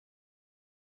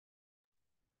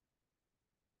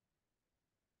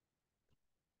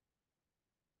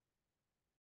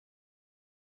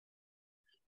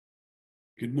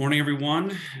Good morning,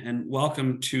 everyone, and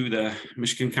welcome to the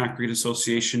Michigan Concrete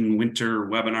Association Winter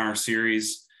Webinar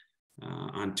Series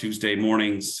on Tuesday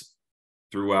mornings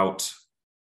throughout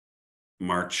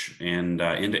March and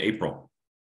into April.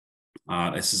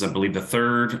 This is, I believe, the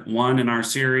third one in our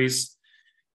series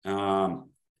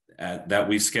that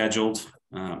we scheduled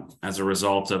as a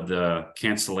result of the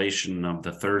cancellation of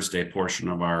the Thursday portion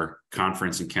of our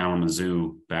conference in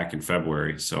Kalamazoo back in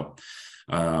February. So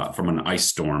from an ice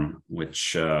storm,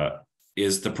 which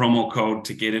is the promo code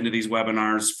to get into these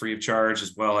webinars free of charge,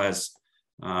 as well as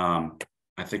I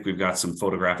think we've got some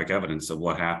photographic evidence of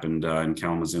what happened in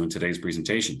Kalamazoo in today's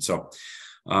presentation. So,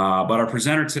 but our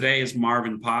presenter today is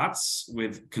Marvin Potts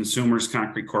with Consumers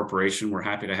Concrete Corporation. We're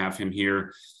happy to have him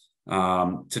here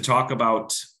to talk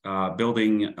about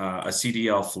building a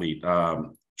CDL fleet,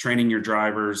 training your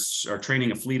drivers, or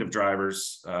training a fleet of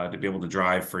drivers to be able to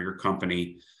drive for your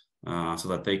company, so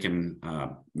that they can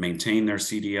maintain their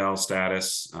CDL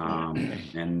status,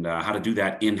 and how to do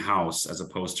that in-house as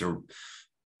opposed to,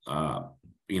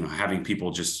 having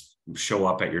people just show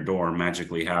up at your door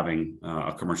magically having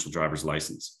a commercial driver's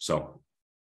license. So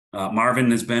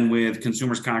Marvin has been with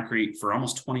Consumers Concrete for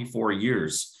almost 24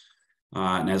 years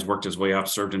and has worked his way up,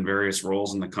 served in various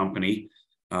roles in the company.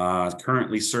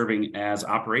 Currently serving as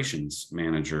operations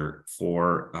manager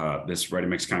for this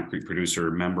ready-mix concrete producer,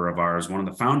 member of ours, one of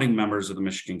the founding members of the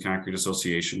Michigan Concrete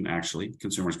Association, actually,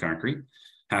 Consumers Concrete.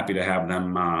 Happy to have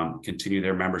them continue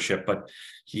their membership, but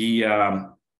he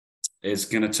is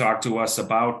going to talk to us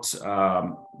about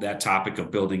that topic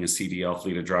of building a CDL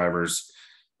fleet of drivers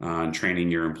and training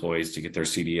your employees to get their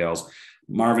CDLs.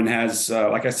 Marvin has,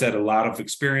 like I said, a lot of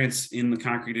experience in the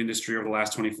concrete industry over the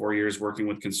last 24 years working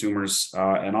with consumers,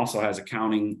 and also has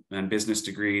accounting and business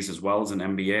degrees as well as an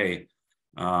MBA.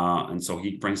 And so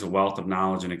he brings a wealth of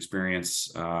knowledge and experience,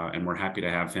 and we're happy to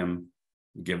have him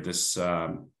give this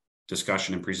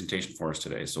discussion and presentation for us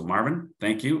today. So Marvin,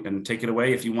 thank you, and take it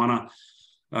away. If you want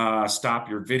to stop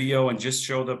your video and just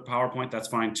show the PowerPoint, that's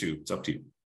fine too. It's up to you.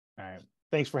 All right.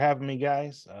 Thanks for having me,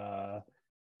 guys.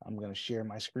 I'm going to share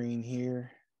my screen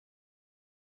here.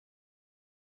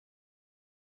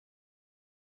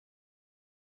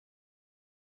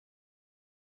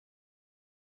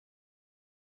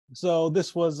 So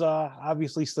this was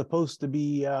obviously supposed to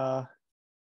be done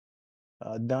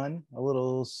a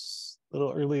little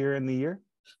earlier in the year,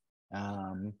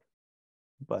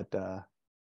 but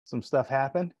some stuff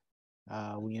happened.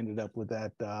 We ended up with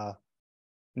that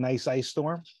nice ice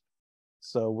storm.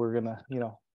 So we're gonna,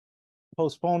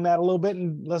 postpone that a little bit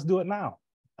and let's do it now.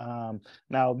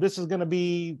 Now this is going to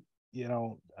be,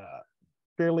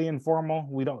 fairly informal.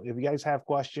 If you guys have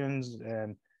questions,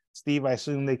 and Steve, I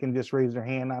assume they can just raise their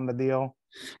hand on the deal.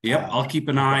 Yep, I'll keep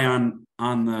an eye on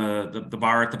the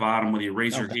bar at the bottom where you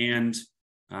raise your hand.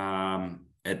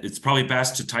 It's probably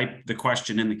best to type the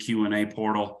question in the Q&A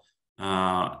portal.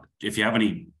 If you have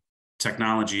any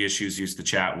technology issues, use the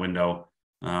chat window.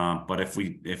 But if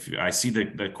I see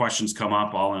the questions come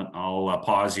up, I'll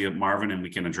pause you, Marvin, and we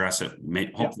can address it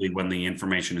hopefully when the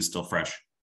information is still fresh.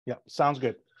 Yeah, sounds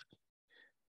good.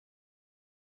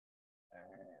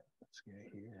 Let's get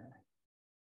here.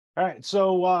 All right,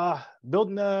 so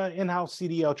building an in-house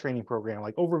CDL training program,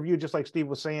 like overview, just like Steve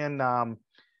was saying,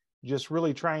 just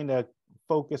really trying to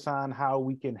focus on how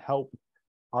we can help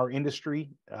our industry,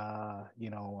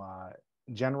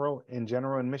 in general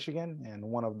in Michigan. And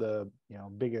one of the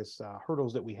biggest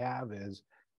hurdles that we have is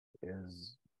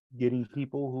getting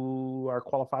people who are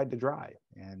qualified to drive.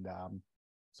 And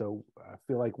so I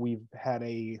feel like we've had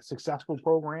a successful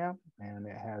program, and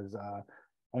it has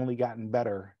only gotten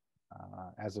better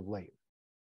as of late.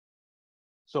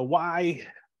 So why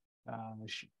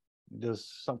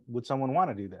would someone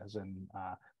want to do this? And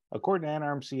according to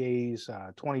NRMCA's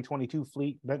 2022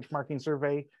 fleet benchmarking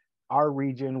survey, our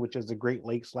region, which is the Great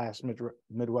Lakes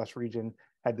 / Midwest region,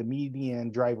 had the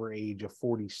median driver age of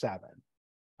 47.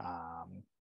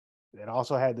 It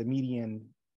also had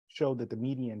showed that the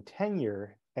median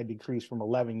tenure had decreased from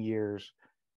 11 years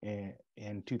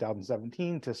in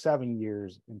 2017 to 7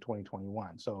 years in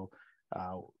 2021. So,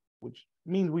 which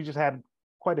means we just had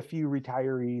quite a few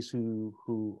retirees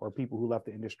or people who left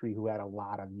the industry who had a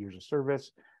lot of years of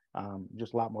service.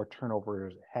 Just a lot more turnover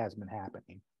has been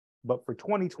happening. But for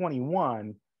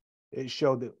 2021, it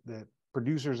showed that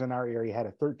producers in our area had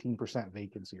a 13%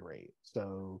 vacancy rate.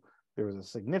 So there was a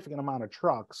significant amount of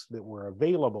trucks that were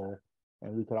available,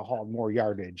 and we could have hauled more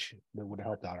yardage that would have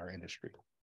helped out our industry.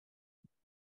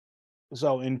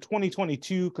 So in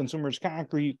 2022, Consumers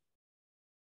Concrete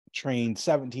trained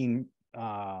 17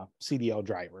 CDL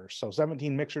drivers. So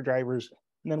 17 mixer drivers.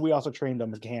 And then we also trained a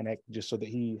mechanic just so that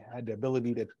he had the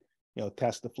ability to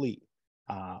test the fleet.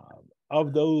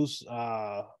 Of those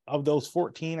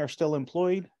 14 are still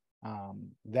employed.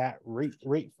 That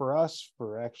rate for us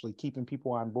for actually keeping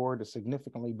people on board is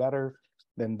significantly better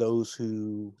than those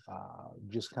who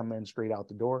just come in straight out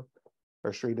the door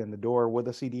or straight in the door with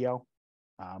a CDL.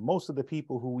 Most of the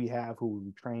people who we have who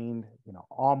we trained,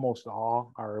 almost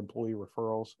all are employee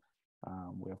referrals.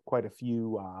 We have quite a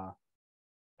few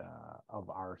of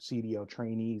our CDL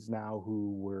trainees now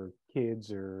who were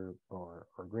kids or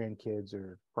grandkids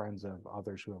or friends of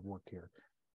others who have worked here.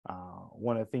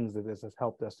 One of the things that this has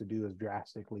helped us to do is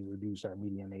drastically reduce our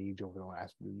median age over the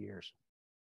last few years.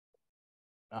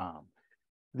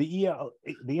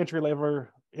 The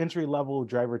entry level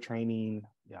driver training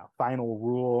final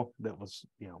rule that was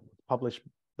published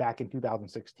back in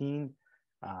 2016.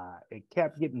 It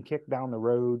kept getting kicked down the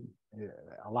road.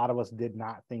 A lot of us did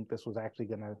not think this was actually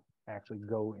going to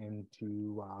go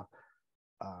into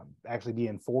actually be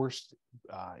enforced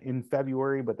in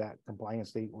February, but that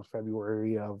compliance date was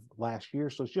February of last year.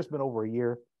 So it's just been over a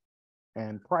year.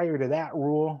 And prior to that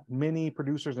rule, many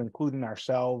producers, including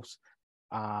ourselves,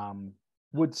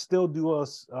 would still do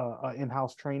us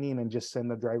in-house training and just send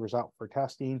the drivers out for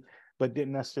testing, but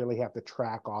didn't necessarily have to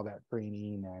track all that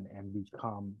training and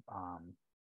become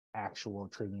actual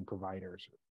training providers.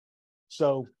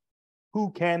 So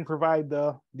who can provide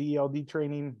the ELD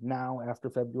training now after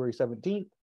February 17th?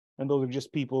 And those are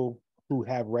just people who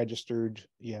have registered,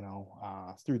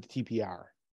 through the TPR.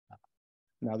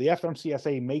 Now, the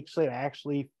FMCSA makes it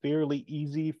actually fairly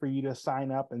easy for you to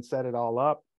sign up and set it all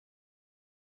up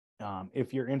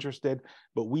if you're interested.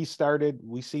 But we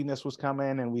seen this was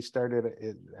coming, and we started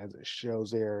it, as it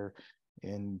shows there,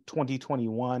 in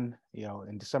 2021.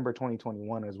 In December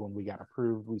 2021 is when we got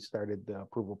approved. We started the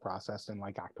approval process in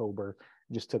like October.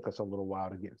 It just took us a little while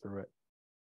to get through it.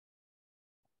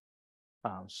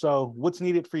 So what's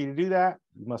needed for you to do that?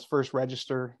 You must first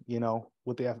register,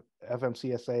 with the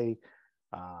FMCSA.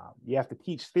 You have to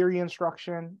teach theory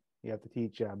instruction. You have to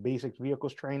teach basic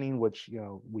vehicles training, which,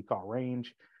 we call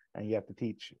range, and you have to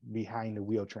teach behind the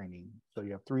wheel training. So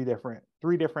you have three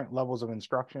different levels of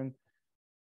instruction.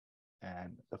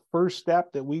 And the first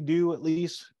step that we do, at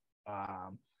least,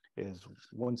 is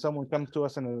when someone comes to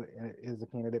us and is a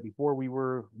candidate, before we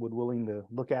would willing to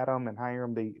look at them and hire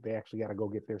them, they actually got to go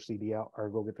get their CDL or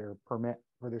go get their permit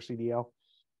for their CDL.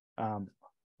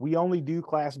 We only do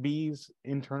Class Bs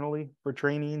internally for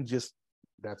training. Just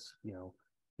that's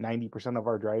 90% of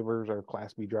our drivers are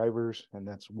Class B drivers, and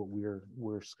that's what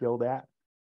we're skilled at.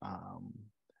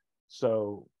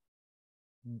 So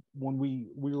when we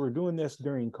were doing this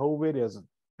during COVID, it was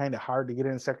kind of hard to get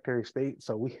in Secretary of State.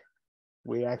 So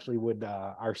we actually would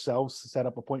ourselves set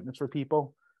up appointments for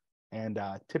people, and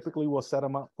typically we'll set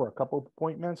them up for a couple of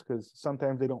appointments because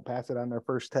sometimes they don't pass it on their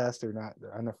first test or not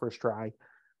on their first try.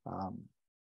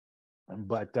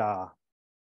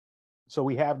 So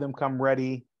we have them come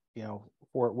ready,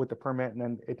 with the permit, and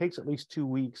then it takes at least 2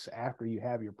 weeks after you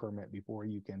have your permit before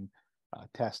you can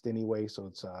test anyway. So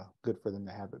it's good for them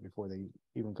to have it before they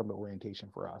even come to orientation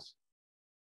for us.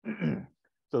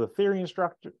 So the theory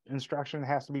instruction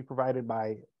has to be provided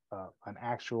by an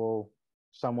actual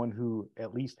someone who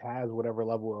at least has whatever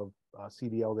level of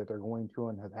CDL that they're going to,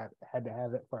 and have had to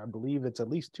have it for, I believe it's at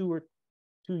least 2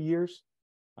 years.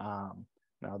 Now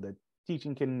the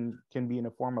teaching can be in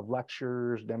the form of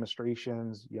lectures,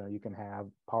 demonstrations. You can have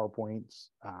PowerPoints,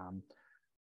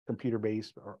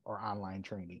 computer-based or online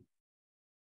training.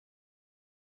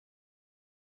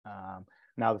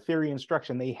 Now the theory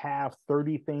instruction, they have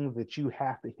 30 things that you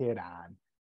have to hit on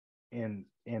in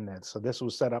it. So this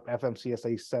was set up,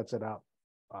 FMCSA sets it up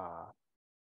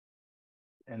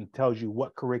and tells you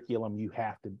what curriculum you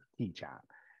have to teach on.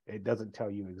 It doesn't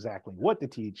tell you exactly what to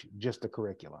teach, just the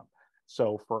curriculum.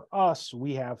 So for us,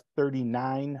 we have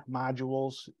 39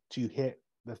 modules to hit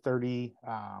the 30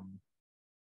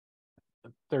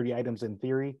 items in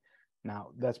theory. Now,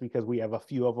 that's because we have a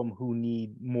few of them who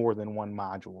need more than one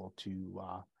module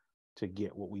to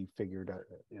get what we figured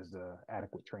is the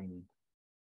adequate training.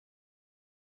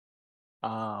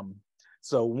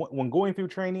 So when going through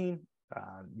training,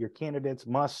 your candidates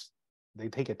they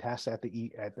take a test at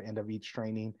the end of each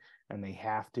training, and they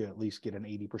have to at least get an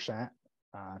 80%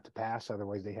 to pass.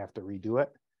 Otherwise, they have to redo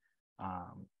it.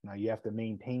 Now, you have to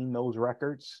maintain those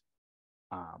records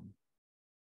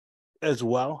as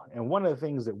well. And one of the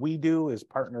things that we do is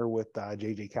partner with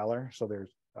JJ Keller. So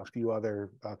there's a few other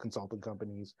consulting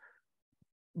companies,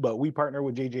 but we partner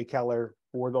with JJ Keller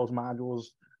for those modules.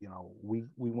 We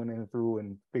went in through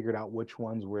and figured out which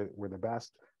ones were the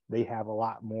best. They have a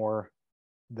lot more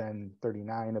than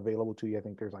 39 available to you. I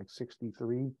think there's like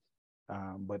 63,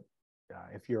 but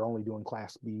if you're only doing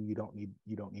Class B, you don't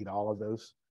need all of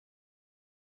those.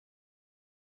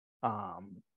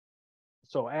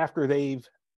 So after they've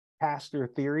passed their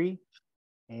theory,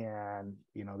 and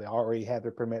they already have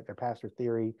their permit, they're past their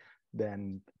theory,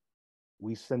 then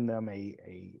we send them a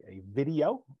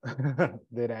video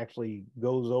that actually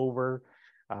goes over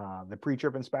the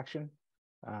pre-trip inspection.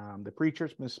 The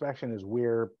pre-trip inspection is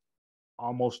where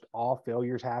almost all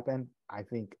failures happen.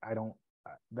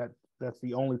 That's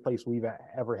the only place we've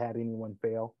ever had anyone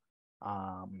fail.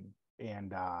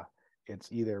 And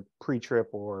it's either pre-trip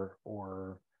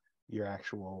or your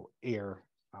actual air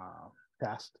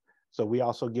test. So we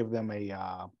also give them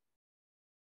a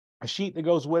sheet that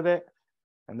goes with it,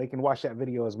 and they can watch that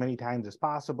video as many times as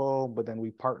possible. But then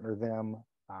we partner them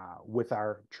with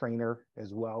our trainer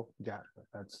as well.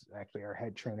 That's actually our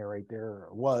head trainer right there, or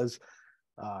was.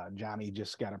 Johnny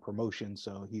just got a promotion,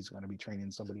 so he's going to be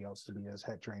training somebody else to be his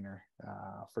head trainer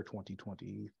for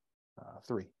 2023.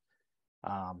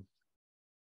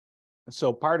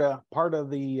 So part of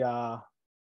the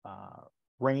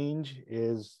range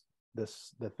is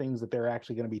the things that they're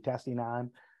actually going to be testing on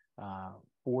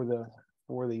for the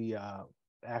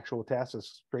actual test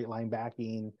is straight line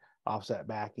backing, offset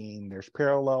backing. There's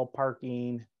parallel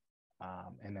parking,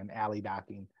 and then alley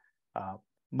docking.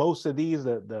 Most of these,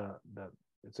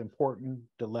 it's important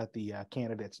to let the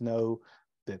candidates know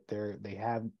that they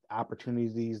have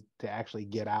opportunities to actually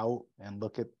get out and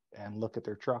look at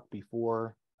their truck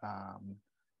before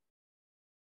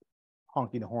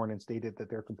honking the horn and stated that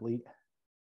they're complete.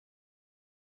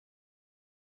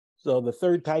 So the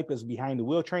third type is behind the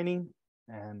wheel training,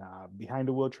 and behind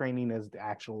the wheel training is the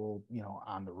actual,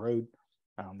 on the road.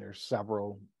 There's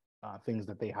several things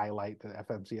that they highlight that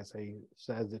FMCSA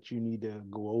says that you need to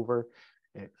go over.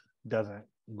 It doesn't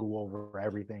go over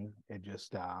everything. It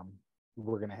just,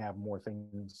 we're going to have more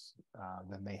things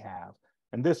than they have.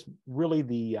 And this really,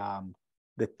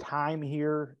 the time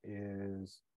here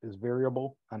is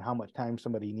variable on how much time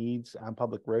somebody needs on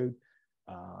public road.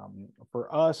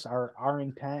 For us, our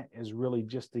intent is really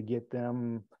just to get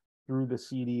them through the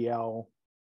CDL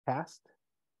test,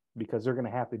 because they're going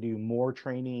to have to do more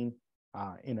training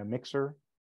in a mixer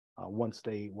once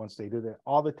they do that.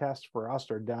 All the tests for us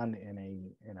are done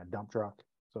in a dump truck,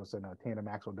 so it's in a tandem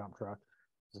axle dump truck.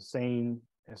 It's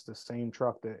the same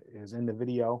truck that is in the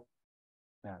video,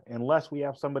 unless we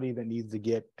have somebody that needs to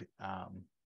get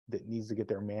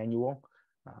their manual.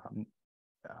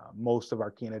 Most of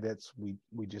our candidates, we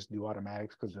just do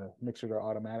automatics because the mixers are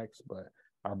automatics, but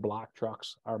our block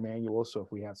trucks are manual. So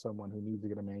if we have someone who needs to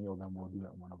get a manual, then we'll do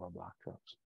it in one of our block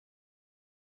trucks.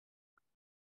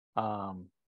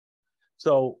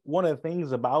 So one of the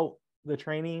things about the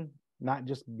training, not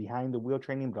just behind the wheel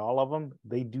training, but all of them,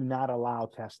 they do not allow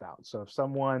test out. So if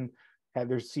someone had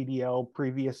their CDL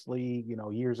previously,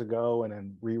 years ago, and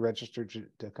then re-registered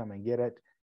to come and get it,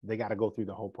 they got to go through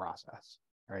the whole process,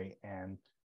 right? And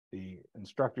the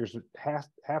instructors have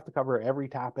to cover every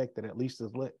topic that at least is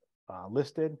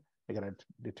listed. They got to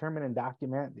determine and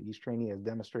document that each trainee has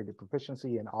demonstrated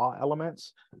proficiency in all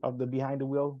elements of the behind the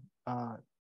wheel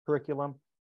curriculum.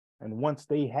 And once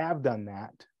they have done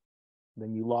that,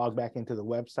 then you log back into the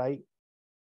website,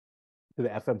 to the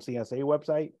FMCSA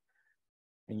website,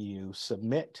 and you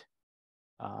submit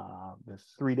the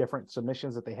 3 different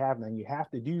submissions that they have. And then you have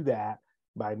to do that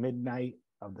by midnight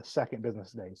of the second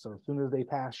business day. So as soon as they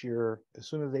pass your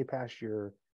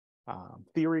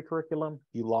theory curriculum,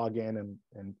 you log in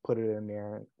and put it in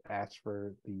there, ask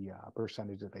for the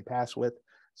percentage that they pass with.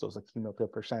 So it's a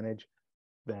cumulative percentage.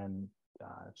 Then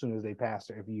as soon as they pass,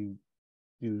 if you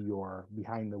do your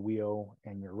behind the wheel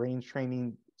and your range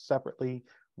training separately,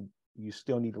 you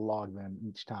still need to log them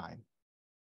each time.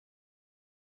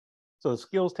 So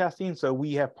skills testing. So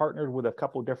we have partnered with a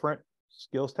couple different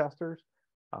skills testers.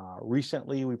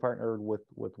 Recently, we partnered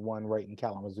with one right in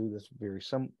Kalamazoo that's very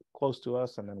close to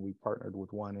us, and then we partnered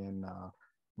with one in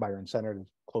Byron Center,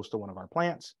 close to one of our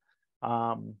plants.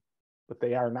 But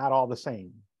they are not all the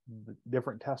same. The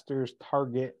different testers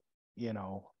target,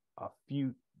 a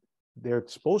few. They're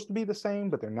supposed to be the same,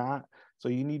 but they're not. So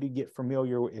you need to get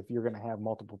familiar if you're going to have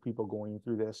multiple people going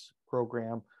through this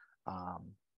program.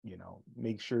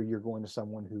 Make sure you're going to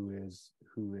someone who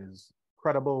is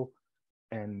credible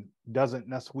and doesn't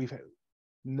necessarily.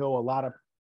 We know a lot of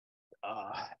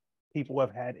people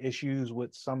have had issues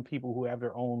with some people who have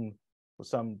their own, with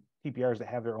some TPRs that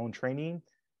have their own training,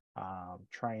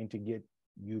 trying to get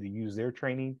you to use their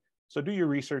training. So do your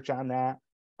research on that.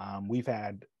 We've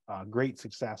had great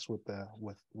success with the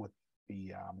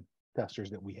testers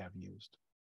that we have used.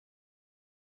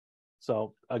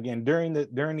 So again, during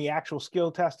the actual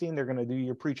skill testing, they're going to do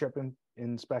your pre-trip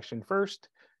inspection first,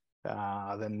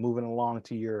 then moving along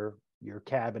to your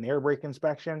cab and air brake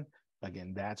inspection.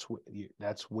 Again, that's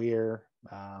where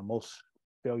most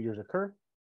failures occur.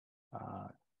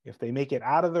 If they make it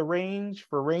out of the range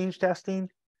for range testing,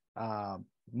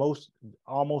 almost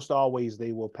always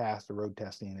they will pass the road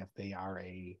testing if they are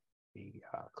a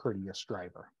courteous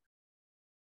driver.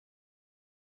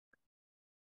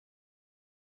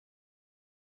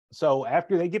 So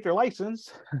after they get their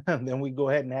license, then we go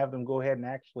ahead and have them go ahead and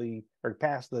actually or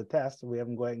pass the test. We have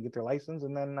them go ahead and get their license,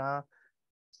 and then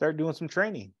start doing some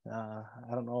training. I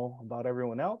don't know about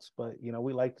everyone else, but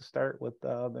we like to start with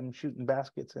them shooting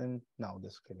baskets. And no,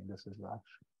 just kidding. This is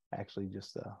actually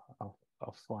just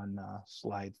a fun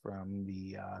slide from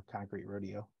the concrete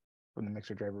rodeo, from the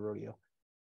mixer driver rodeo.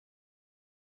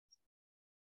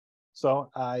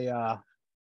 So I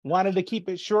wanted to keep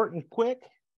it short and quick.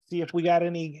 See if we got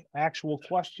any actual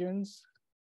questions.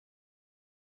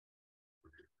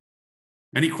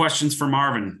 Any questions for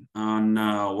Marvin on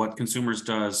what Consumers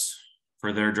does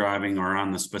for their driving, or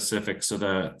on the specifics of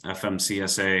the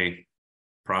FMCSA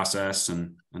process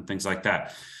and things like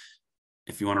that?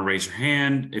 If you want to raise your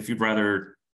hand, if you'd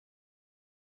rather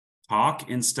talk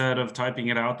instead of typing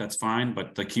it out, that's fine,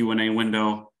 but the Q&A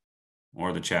window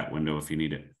or the chat window if you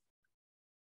need it.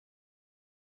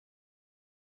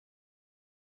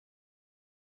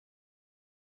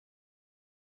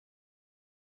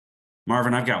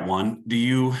 Marvin, I've got one. Do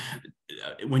you,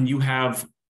 when you have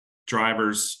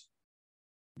drivers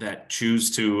that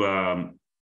choose to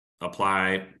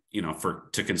apply,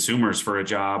 to Consumers for a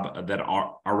job that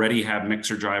already have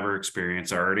mixer driver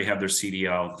experience, already have their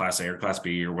CDL, Class A or Class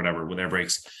B or whatever with air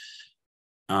brakes,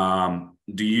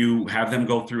 do you have them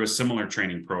go through a similar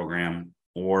training program,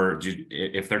 or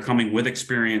if they're coming with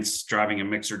experience driving a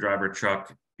mixer driver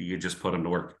truck, do you just put them to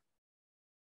work?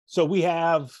 So we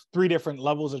have 3 different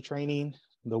levels of training.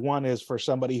 The one is for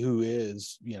somebody who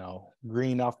is,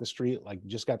 green off the street, like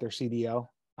just got their CDL.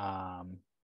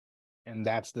 And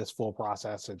that's this full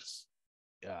process.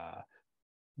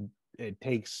 It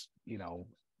takes,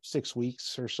 6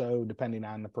 weeks or so, depending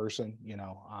on the person,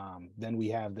 then we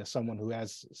have someone who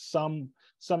has some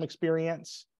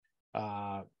experience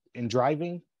in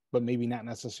driving, but maybe not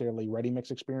necessarily ready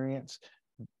mix experience.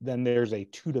 Then there's a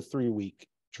 2 to 3 week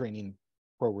training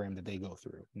program that they go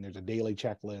through, and there's a daily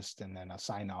checklist and then a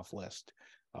sign-off list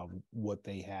of what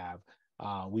they have.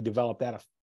 We developed that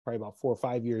probably about 4 or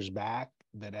 5 years back.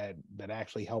 That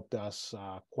actually helped us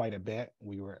quite a bit.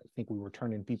 I think we were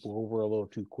turning people over a little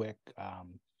too quick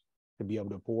to be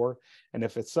able to pour. And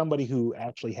if it's somebody who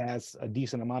actually has a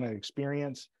decent amount of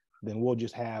experience, then we'll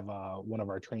just have one of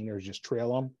our trainers just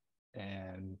trail them.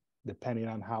 And depending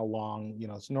on how long,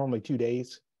 it's normally 2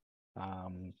 days.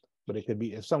 But it could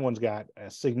be, if someone's got a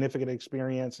significant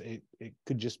experience, it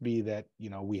could just be that,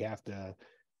 we have to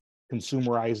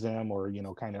consumerize them, or,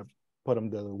 kind of put them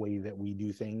to the way that we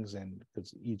do things. And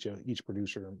because each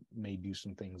producer may do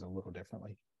some things a little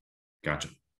differently. Gotcha.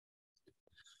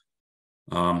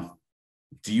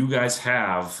 Do you guys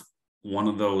have one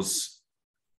of those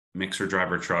mixer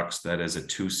driver trucks that is a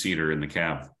 2-seater in the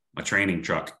cab, a training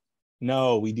truck?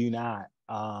 No, we do not.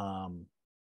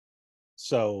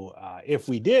 So if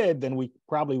we did, then we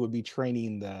probably would be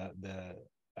training the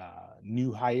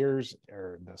new hires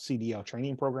or the CDL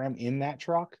training program in that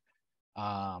truck.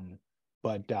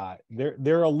 But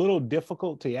they're a little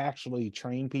difficult to actually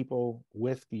train people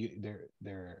with.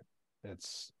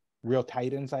 It's real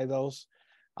tight inside those.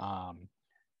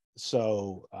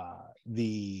 So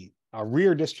a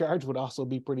rear discharge would also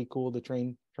be pretty cool to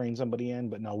train somebody in.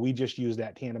 But no, we just use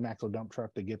that tandem axle dump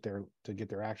truck to get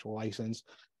their actual license.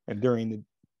 And during the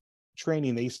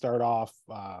training, they start off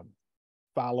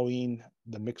following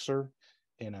the mixer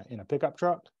in a pickup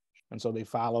truck. And so they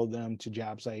follow them to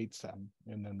job sites,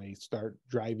 and then they start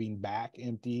driving back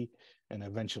empty, and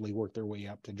eventually work their way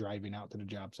up to driving out to the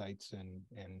job sites and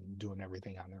doing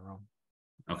everything on their own.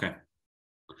 Okay.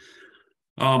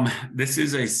 This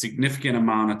is a significant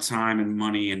amount of time and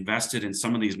money invested in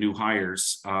some of these new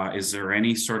hires. Is there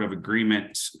any sort of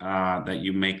agreement that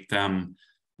you make them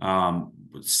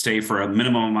stay for a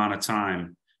minimum amount of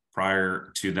time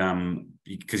prior to them?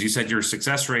 Because you said your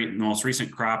success rate in the most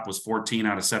recent crop was 14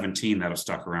 out of 17 that have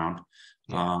stuck around.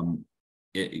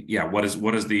 Yeah. What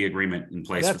is the agreement in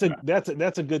place?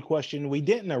 That's a good question. We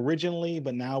didn't originally,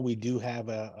 but now we do have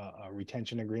a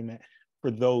retention agreement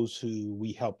for those who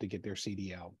we help to get their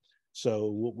CDL. So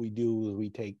what we do is we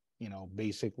take,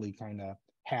 basically kind of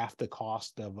half the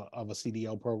cost of a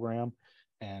CDL program,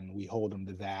 and we hold them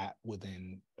to that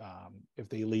within, if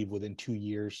they leave within 2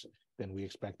 years, then we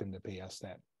expect them to pay us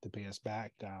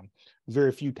back.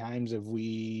 Very few times have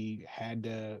we had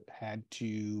to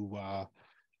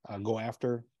go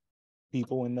after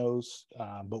people in those,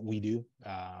 but we do.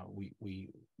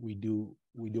 We do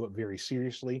it very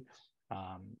seriously,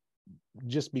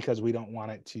 just because we don't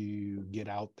want it to get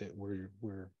out that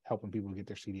we're helping people get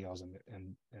their CDLs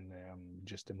and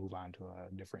just to move on to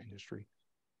a different industry.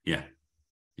 Yeah.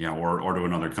 Yeah. Or to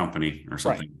another company or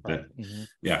something. Right.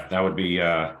 Yeah, that would be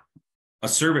a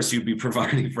service you'd be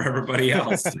providing for everybody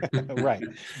else. Right.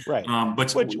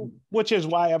 But which is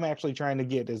why I'm actually trying to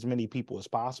get as many people as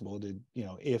possible to,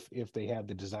 if they have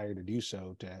the desire to do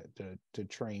so, to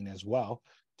train as well,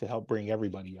 to help bring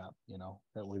everybody up,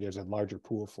 that way there's a larger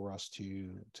pool for us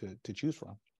to choose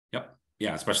from. Yep.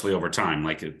 Yeah. Especially over time.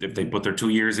 Like if they put their 2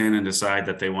 years in and decide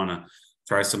that they want to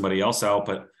try somebody else out,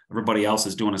 but everybody else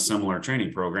is doing a similar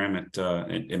training program,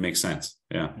 it makes sense.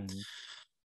 Yeah.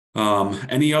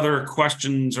 Any other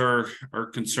questions or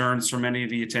concerns from any of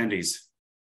the attendees?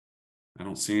 I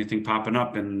don't see anything popping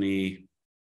up in the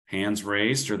hands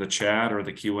raised or the chat or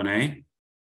the Q&A.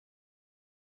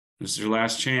 This is your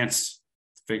last chance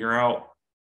to figure out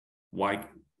why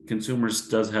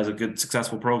Consumers has a good,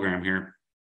 successful program here.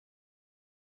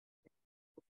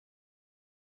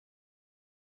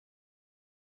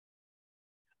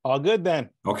 All good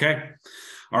then. Okay.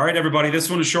 All right, everybody.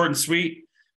 This one is short and sweet.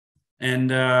 And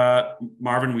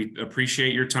Marvin, we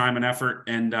appreciate your time and effort.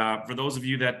 And for those of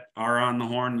you that are on the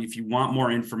horn, if you want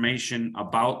more information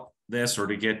about this or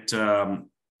to get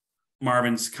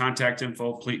Marvin's contact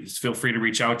info, please feel free to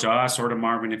reach out to us or to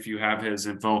Marvin if you have his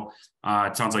info.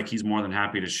 It sounds like he's more than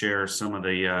happy to share some of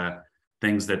the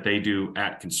things that they do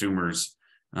at Consumers,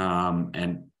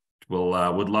 and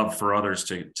would love for others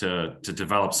to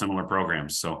develop similar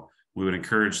programs. So we would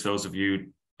encourage those of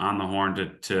you on the horn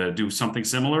to do something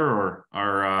similar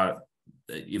or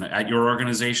at your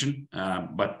organization.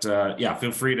 But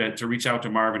feel free to reach out to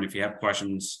Marvin if you have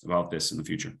questions about this in the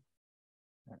future.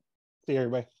 See you,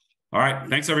 everybody. All right.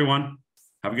 Thanks, everyone.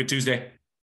 Have a good Tuesday.